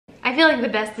I feel like the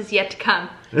best is yet to come.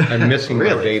 I'm missing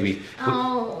my baby.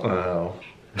 Oh.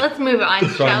 Let's move on, So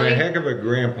shall I'm we? a heck of a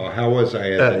grandpa. How was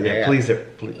I as a dad? Please.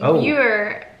 Oh. You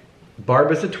were...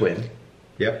 Barb is a twin.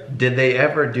 Yep. Did they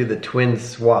ever do the twin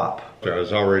swap? I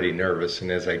was already nervous, and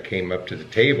as I came up to the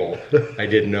table, I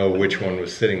didn't know which one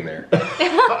was sitting there.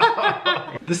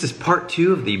 This is part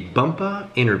 2 of the Bumpa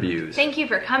interviews. Thank you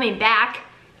for coming back.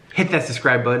 Hit that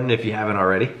subscribe button if you haven't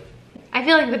already. I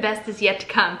feel like the best is yet to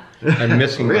come. I'm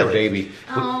missing my baby.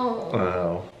 Oh.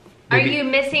 Oh. Are you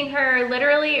missing her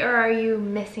literally, or are you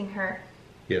missing her?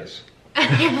 Yes.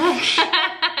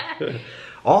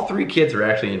 All 3 kids are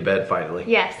actually in bed finally.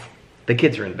 Yes. The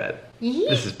kids are in bed. Yeet.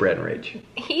 This is Brad and Rach.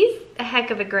 He's a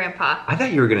heck of a grandpa. I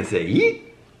thought you were gonna say yeet.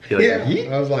 You're like, Yeah,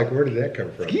 yeet? I was like, where did that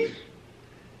come from? Yeet?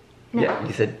 No. Yeah,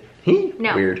 you said he?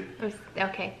 No. Weird. It was,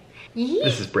 okay. Yeet.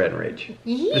 This is Brad and Rach.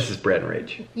 Yeet. This is Brad and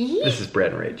Rach. Yeet. This is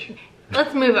Brad and Rach.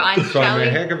 Let's move on, So shall I'm we?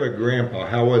 a heck of a grandpa.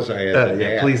 How was I as a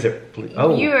dad? Please.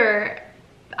 Oh. You were...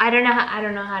 I don't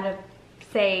know how to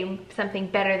say something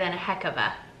better than a heck of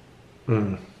a...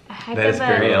 A heck That of is a...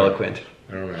 very eloquent.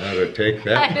 I don't know how to take How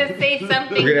that. to say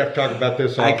something... We're gonna have to talk about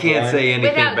this I can't offline. say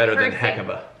anything Without better than cursing. heck of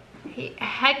a. A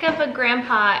heck of a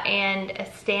grandpa and a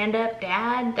stand-up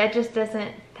dad. That just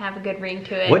doesn't have a good ring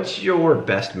to it. What's your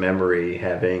best memory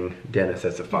having Dennis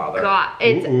as a father? God,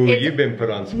 it's You've been put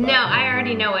on spot. no, I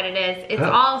already know what it is. It's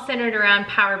Oh. all centered around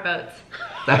power boats.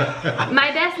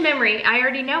 My best memory, I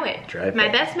already know it. Drive My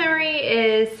it. best memory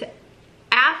is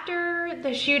after the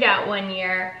shootout one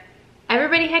year,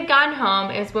 everybody had gone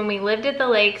home. It was when we lived at the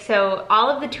lake, so all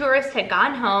of the tourists had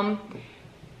gone home.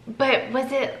 But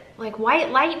was it like white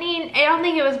lightning? I don't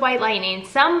think it was white lightning.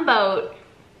 Some boat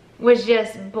was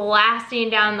just blasting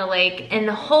down the lake, and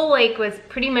the whole lake was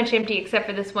pretty much empty except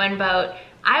for this one boat.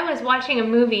 I was watching a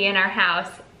movie in our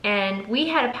house, and we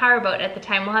had a powerboat at the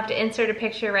time. We'll have to insert a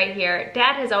picture right here.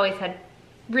 Dad has always had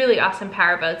really awesome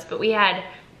powerboats, but we had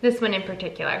this one in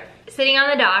particular. Sitting on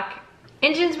the dock,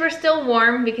 engines were still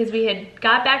warm because we had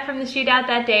got back from the shootout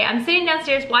that day. I'm sitting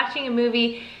downstairs watching a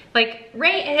movie. Like,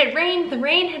 it had rained, the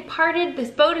rain had parted, this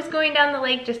boat is going down the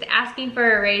lake just asking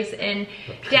for a race, and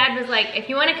Dad was like, if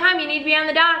you want to come, you need to be on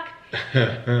the dock.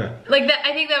 Like, that,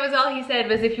 I think that was all he said,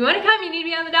 was if you want to come, you need to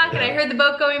be on the dock. And I heard the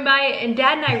boat going by, and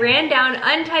Dad and I ran down,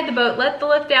 untied the boat, let the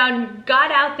lift down,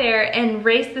 got out there, and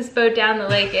raced this boat down the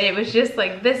lake. And it was just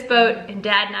like this boat and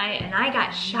Dad and I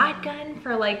got shotgun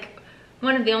for like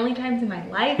one of the only times in my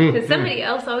life, because somebody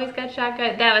else always got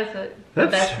shotgun. That was the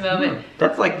best moment.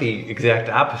 That's like the exact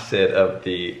opposite of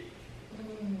the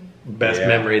best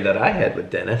memory that I had with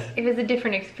Dennis. It was a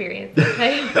different experience,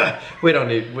 okay? We don't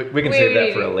need, we can save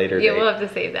that for a later Yeah, date. we'll have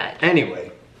to save that.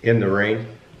 Anyway. In the rain?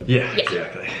 Yeah, Yeah.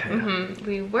 exactly.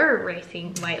 We were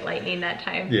racing white lightning that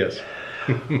time. Yes.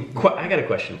 I got a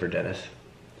question for Dennis.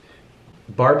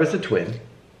 Barb is a twin.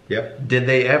 Yep. Did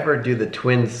they ever do the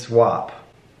twin swap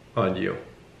on you?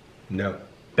 No.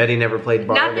 Betty never played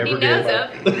Barb. Not that he knows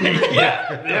of.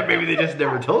 yeah, maybe they just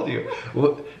never told you.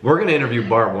 We're gonna interview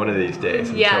Barb one of these days,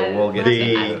 and Yeah. so we'll get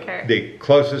Ask her. The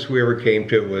closest we ever came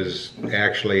to it was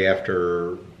actually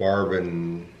after Barb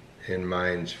and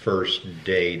mine's first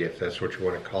date, if that's what you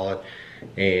want to call it.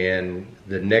 And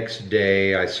the next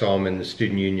day I saw him in the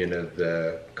student union of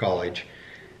the college,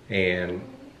 and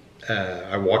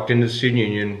I walked into the student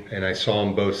union and I saw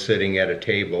them both sitting at a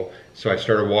table. So I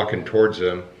started walking towards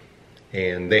them,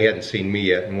 and they hadn't seen me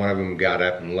yet, and one of them got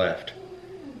up and left.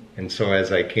 And so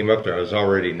as I came up there, I was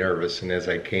already nervous, and as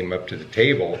I came up to the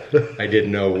table, I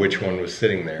didn't know which one was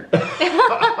sitting there.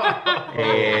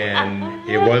 And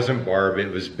it wasn't Barb, it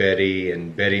was Betty,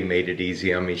 and Betty made it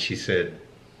easy on me. She said,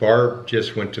 Barb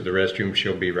just went to the restroom,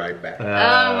 she'll be right back. Oh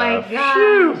my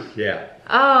gosh. Yeah.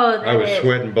 Oh, that I was is-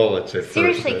 sweating bullets at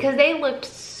Seriously, first. because they looked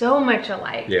so much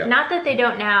alike. Yeah. Not that they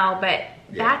don't now, but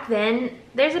Yeah. back then,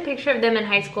 there's a picture of them in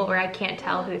high school where I can't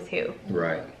tell who's who.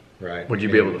 Right, right. Would you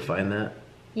be able to find that?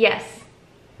 Yes.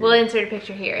 We'll insert a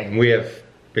picture here. And we have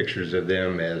pictures of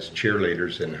them as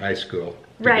cheerleaders in high school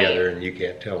Right. together, and you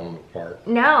can't tell them apart.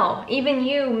 No, even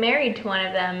you married to one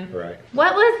of them. Right.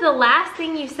 What was the last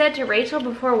thing you said to Rachel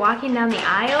before walking down the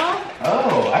aisle?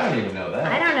 Oh, I don't even know I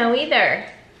that. don't know either.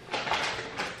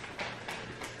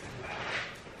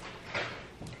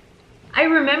 I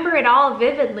remember it all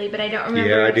vividly, but I don't remember.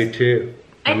 Yeah, I do too.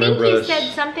 I think remember you us-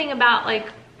 said something about like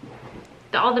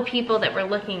all the people that were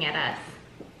looking at us.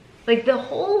 Like the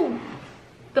whole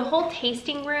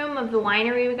tasting room of the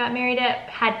winery we got married at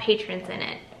had patrons in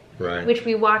it, Right. which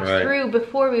we walked Right. through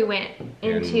before we went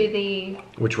into the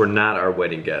Which were not our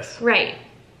wedding guests. right.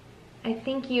 I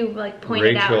think you like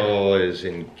pointed out. Rachel is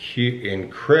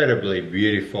incredibly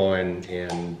beautiful,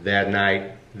 and that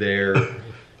night there,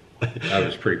 I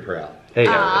was pretty proud. Hey,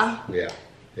 Aw. Yeah,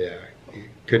 yeah. You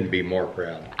couldn't be more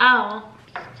proud. Oh.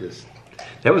 Just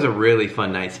that was a really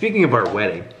fun night. Speaking of our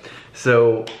wedding,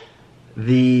 so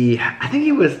I think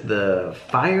he was the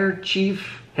fire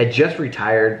chief, had just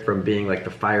retired from being like the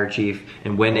fire chief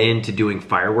and went into doing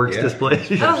fireworks displays.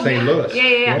 Oh, St. Louis.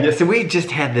 Yeah. Yeah, so we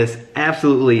just had this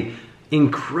absolutely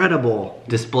incredible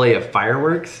display of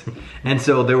fireworks, and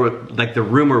so there were like the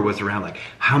rumor was around like,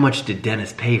 how much did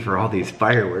Dennis pay for all these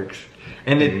fireworks?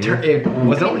 And it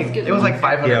was like $500,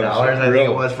 I think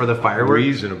it was, for the fireworks.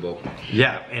 Reasonable.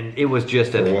 Yeah, and it was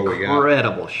just an For what we got.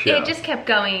 incredible show. It just kept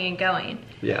going and going.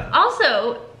 Yeah.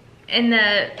 Also, in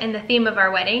the theme of our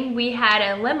wedding, we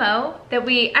had a limo that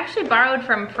we actually borrowed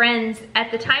from friends. At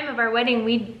the time of our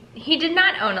wedding, he did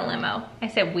not own a limo. I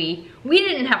said we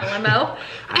didn't have a limo.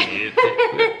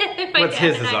 What's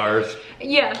his is ours.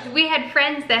 Yeah, we had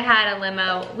friends that had a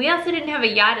limo. We also didn't have a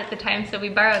yacht at the time, so we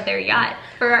borrowed their yacht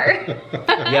for our.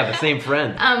 Yeah, the same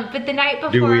friend. But the night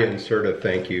before. Do we insert a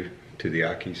thank you to the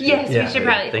Akis? Yes, Yeah. we should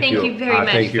probably. Thank Thank you. you very much.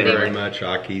 Thank you They very were- much,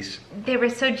 Akis. They were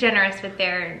so generous with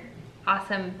their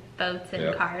awesome boats and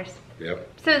Yep. cars. Yep.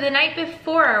 So the night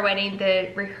before our wedding, the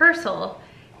rehearsal,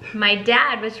 my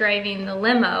dad was driving the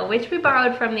limo, which we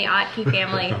borrowed from the Otke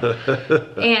family.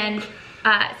 And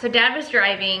so dad was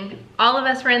driving, all of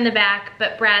us were in the back,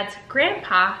 but Brad's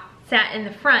grandpa sat in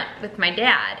the front with my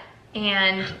dad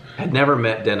and I'd never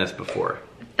met Dennis before.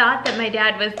 thought that my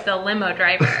dad was the limo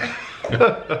driver.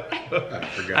 I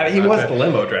forgot. He about was that. the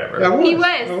limo driver. I was. He was.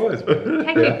 I was.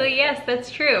 Technically, yes,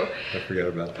 that's true. I forgot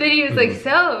about that. But he was like,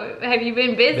 so, have you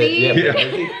been busy? Yeah.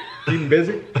 Yeah. Keep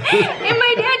busy? And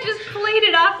my dad just played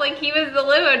it off like he was the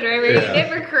limo driver. Yeah. He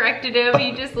never corrected him.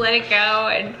 He just let it go.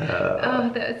 And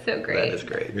oh, that was so great. That is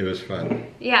great. It was fun.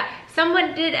 Yeah.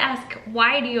 Someone did ask,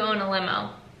 why do you own a limo?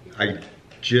 I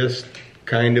just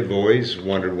kind of always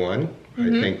wanted one. I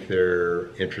think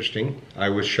they're interesting. I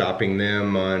was shopping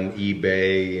them on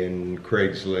eBay and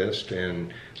Craigslist,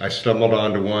 and I stumbled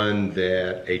onto one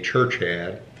that a church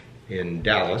had in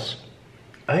Dallas.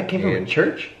 I came from a And-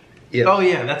 church? Yes. Oh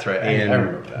yeah, that's right. I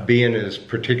remember And that. being as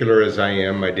particular as I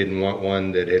am, I didn't want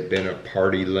one that had been a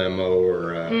party limo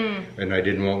or, and I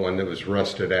didn't want one that was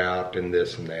rusted out and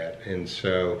this and that. And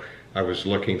so I was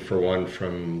looking for one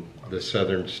from the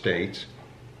southern states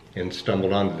and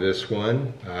stumbled onto this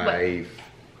one. I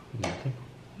flew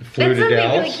That's to something like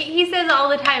Dallas. he says all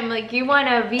the time, like you want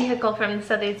a vehicle from the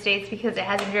southern states because it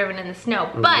hasn't driven in the snow,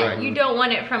 but Right. you don't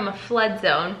want it from a flood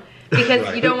zone because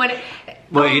Right. you don't want it.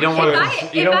 Well, you don't want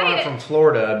If it from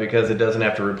Florida because it doesn't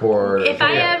have to report. If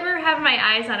I Yeah. ever have my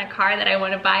eyes on a car that I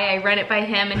want to buy, I run it by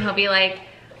him, and he'll be like,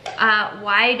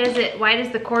 "Why does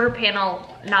the quarter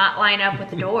panel not line up with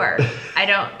the door?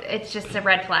 It's just a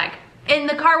red flag." And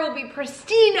the car will be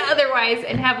pristine otherwise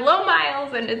and have low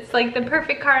miles, and it's like the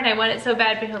perfect car, and I want it so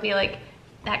bad, but he'll be like,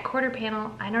 "That quarter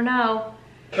panel, I don't know."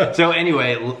 So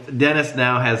anyway, Dennis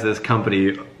now has this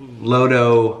company,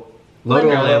 Loto Limo.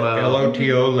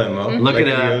 LOTO limo. Look Lake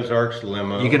it of the up. Ozarks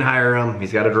limo. You can hire him.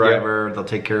 He's got a driver. They'll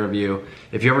take care of you.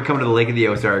 If you ever come to the Lake of the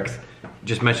Ozarks,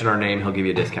 just mention our name. He'll give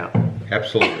you a discount.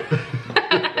 Absolutely.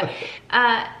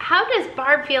 How does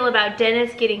Barb feel about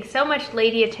Dennis getting so much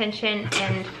lady attention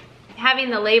and having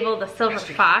the label the Silver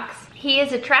Fox? He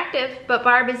is attractive, but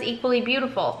Barb is equally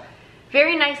beautiful.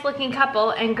 Very nice looking couple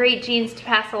and great genes to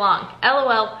pass along.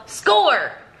 LOL,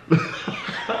 score!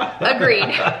 Agreed.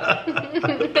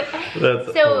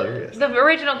 That's So hilarious. the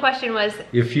original question was,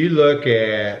 If you look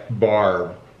at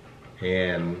Barb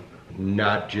and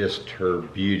not just her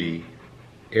beauty,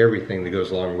 everything that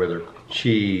goes along with her,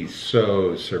 she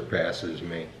so surpasses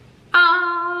me.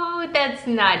 oh, that's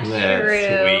not That's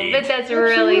true. sweet. But that's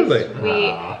really Absolutely. sweet.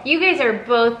 Aw. You guys are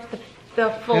both the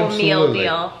full meal Absolutely.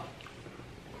 deal.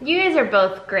 You guys are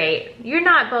both great. You're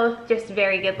not both just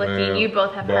very good looking. Well, You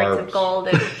both have hearts of Barb's- gold.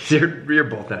 And You're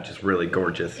both not just really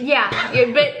gorgeous. yeah,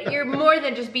 but you're more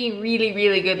than just being really,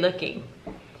 really good looking.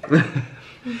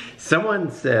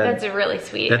 Someone said That's a really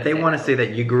sweet. that they answer. want to say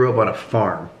that you grew up on a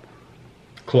farm.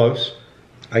 Close.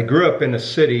 I grew up in a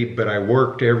city, but I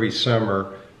worked every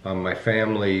summer on my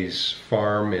family's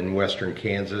farm in western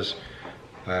Kansas.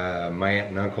 My aunt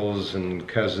and uncles and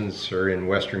cousins are in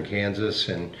western Kansas,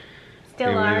 and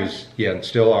Still are. and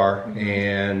still are.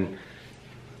 And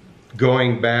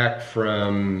going back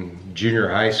from junior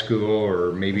high school,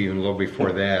 or maybe even a little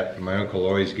before that, my uncle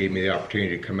always gave me the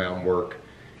opportunity to come out and work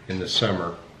in the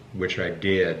summer, which I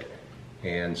did.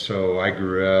 And so I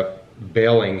grew up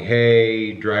baling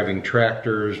hay, driving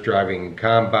tractors, driving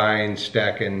combines,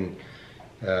 stacking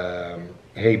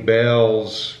hay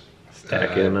bales.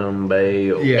 Stacking them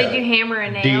bale. Yeah. Did you hammer a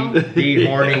nail?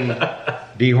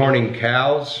 Dehorning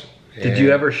cows. Did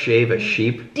you ever shave a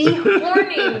sheep?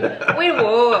 Dehorning. Wait,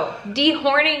 whoa.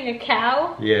 Dehorning a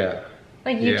cow? Yeah.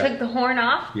 Like you took the horn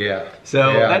off? Yeah.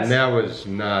 So yeah, that's... and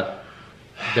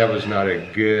that was not a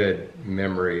good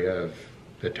memory of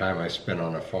the time I spent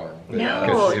on a farm.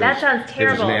 No, that sounds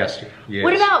terrible. It was nasty. Yes.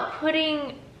 What about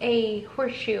putting a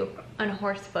horseshoe on a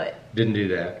horse foot? Didn't do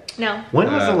that. No.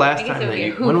 When was the last I guess time it would that be a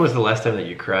you? hoof. When was the last time that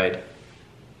you cried?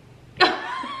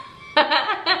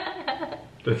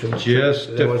 Just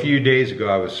a few days ago,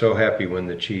 I was so happy when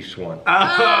the Chiefs won.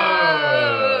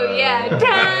 Oh, yeah. Da,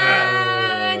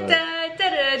 da, da,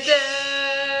 da,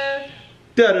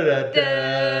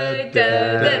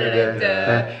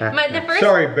 da. The first,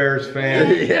 Sorry, Bears fan.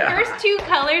 the first two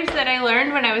colors that I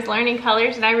learned when I was learning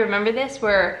colors, and I remember this,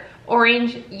 were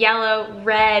orange, yellow,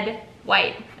 red,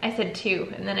 white. I said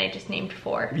 2, and then I just named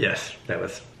 4. Yes, that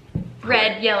was...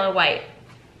 Red, yellow, white.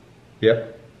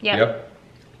 Yep.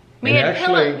 We And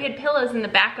had pillows in the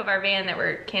back of our van that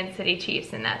were Kansas City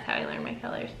Chiefs, and that's how I learned my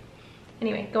colors.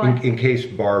 Anyway, go on. In case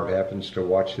Barb happens to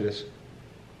watch this,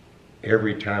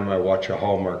 every time I watch a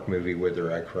Hallmark movie with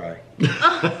her, I cry.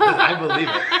 I believe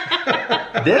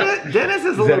it. Dennis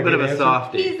is a little bit of a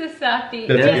softie. He's a softie.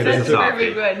 That's Yes, good. that's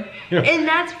very good. Yeah. And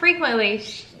that's frequently,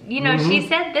 she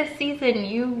said this season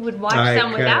you would watch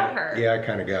some without her. Yeah, I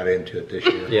kind of got into it this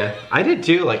year. Yeah, I did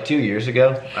too, like 2 years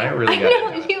ago. I really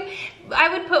got into it. I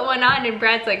would put one on and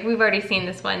Brad's like, we've already seen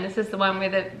this one. This is the one where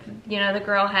the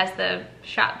girl has the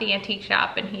antique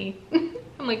shop, and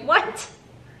I'm like, what?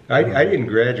 I didn't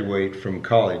graduate from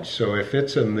college, so if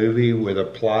it's a movie with a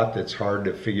plot that's hard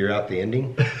to figure out the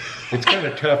ending, it's kind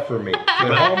of tough for me.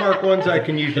 The Hallmark ones I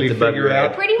can usually figure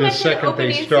out Pretty the much second they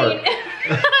opening start. scene.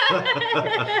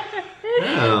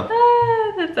 Oh.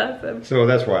 That's awesome. So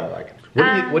that's why I like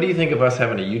it. What do you think of us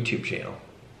having a YouTube channel?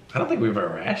 I don't think we've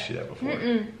ever asked you that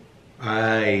before.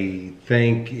 I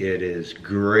think it is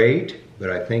great, but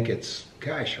I think it's,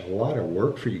 gosh, a lot of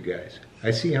work for you guys.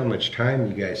 I see how much time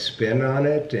you guys spend on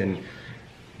it,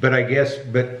 but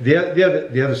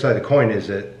the other side of the coin is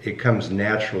that it comes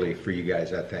naturally for you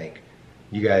guys. I think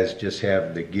you guys just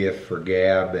have the gift for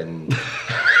gab, and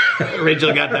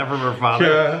Rachel got that from her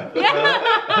father.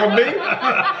 From me,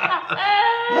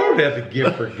 I don't have the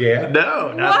gift for gab.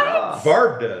 No, not at all.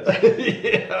 Barb does.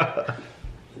 Yeah.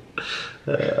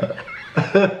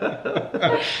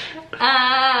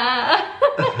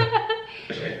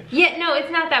 Yeah, no, it's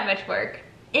not that much work,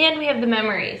 and we have the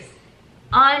memories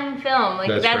on film. Like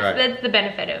That's right. That's the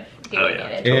benefit of doing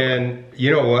it. And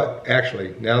you know what?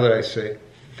 Actually, now that I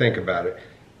think about it,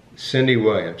 Cindy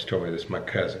Williams told me this, my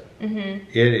cousin.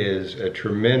 It is a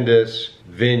tremendous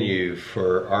venue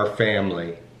for our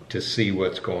family to see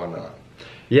what's going on.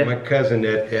 Yeah. My cousin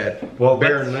at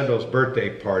Baron Lindell's birthday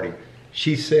party,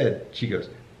 she goes,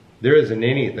 there isn't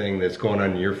anything that's going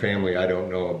on in your family I don't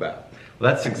know about.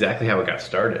 Well, that's exactly how it got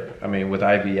started. I mean, with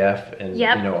IVF and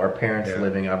our parents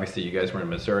living, obviously you guys were in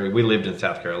Missouri. We lived in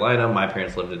South Carolina. My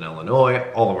parents lived in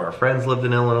Illinois. All of our friends lived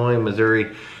in Illinois and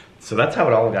Missouri. So that's how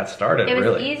it all got started, It was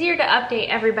really. easier to update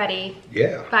everybody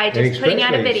And by just putting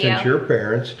out a especially video. since your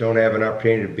parents don't have an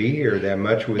opportunity to be here that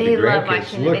much with They the love grandkids.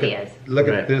 watching the videos. Look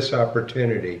at this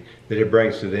opportunity that it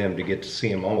brings to them to get to see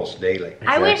them almost daily.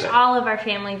 I wish all of our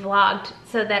family vlogged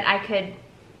so that I could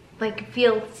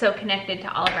feel so connected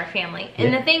to all of our family.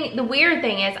 And the weird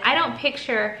thing is, I don't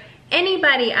picture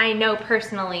anybody I know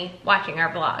personally watching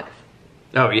our vlogs.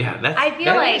 Oh yeah,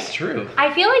 that is true.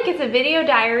 I feel like it's a video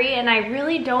diary, and I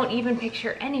really don't even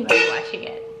picture anybody watching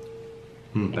it.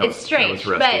 It's strange,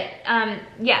 but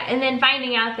yeah. And then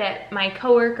finding out that my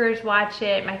coworkers watch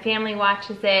it, my family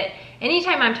watches it.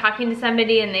 Anytime I'm talking to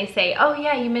somebody and they say, "Oh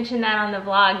yeah, you mentioned that on the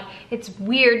vlog," it's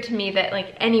weird to me that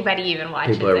anybody even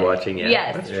watches it. People are watching it.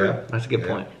 Yes, That's true. That's a good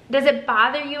point. Does it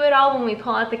bother you at all when we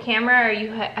pull out the camera, or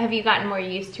have you gotten more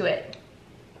used to it?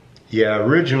 Yeah,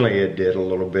 originally it did a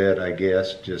little bit, I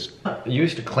guess. Just You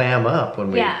used to clam up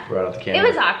when we brought out the camera. It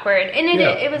was awkward, and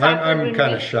it was awkward. I'm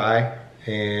kind of shy,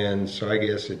 and so I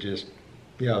guess it just,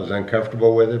 I was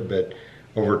uncomfortable with it. But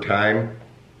over time,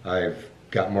 I've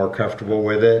got more comfortable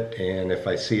with it, and if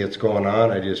I see it's going on,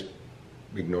 I just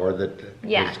ignore that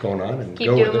it's going on and keep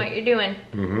go with doing it. what you're doing.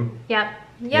 Mm-hmm. Yep.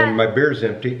 And my beer's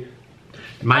empty.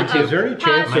 Mine too. Is there any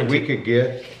chance that we could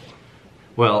get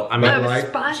Well, I mean, A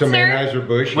sponsor? some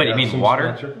Anheuser-Busch? What, you mean some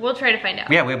water? sponsor? We'll try to find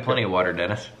out. yeah, we have plenty of water,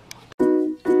 Dennis.